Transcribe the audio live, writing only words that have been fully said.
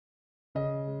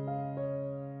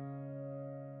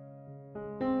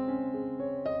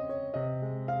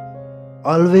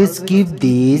Always keep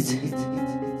these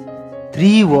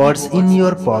three words in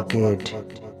your pocket.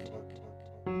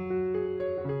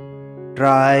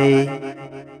 Try,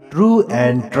 true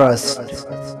and trust.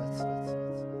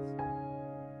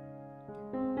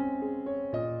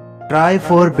 Try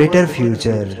for better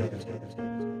future.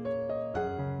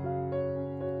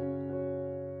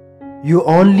 You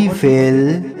only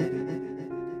fail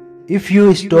if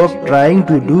you stop trying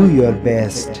to do your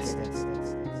best.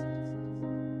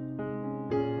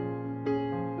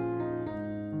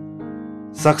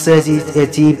 Success is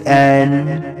achieved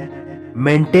and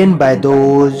maintained by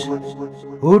those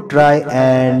who try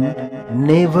and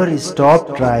never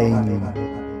stop trying.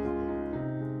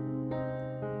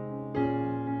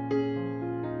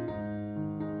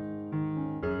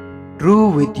 True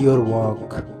with your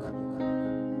walk.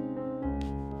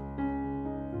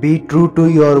 Be true to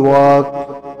your work,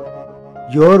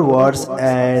 your words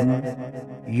and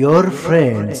your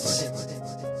friends.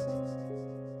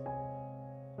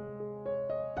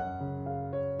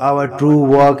 Our true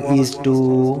work is to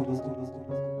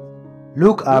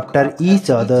look after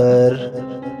each other,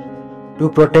 to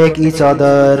protect each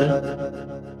other,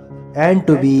 and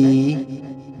to be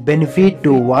benefit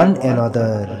to one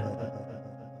another.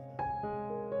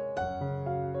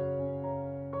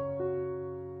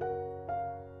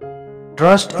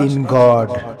 Trust in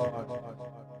God.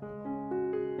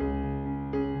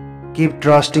 Keep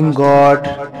trusting God.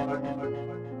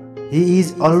 He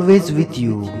is always with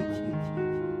you.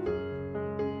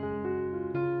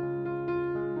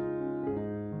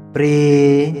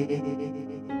 Pray,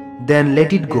 then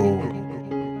let it go.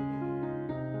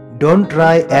 Don't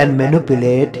try and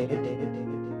manipulate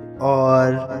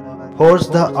or force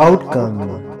the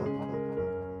outcome.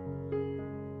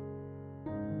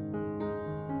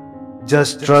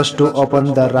 Just trust to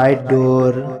open the right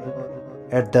door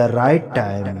at the right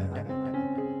time.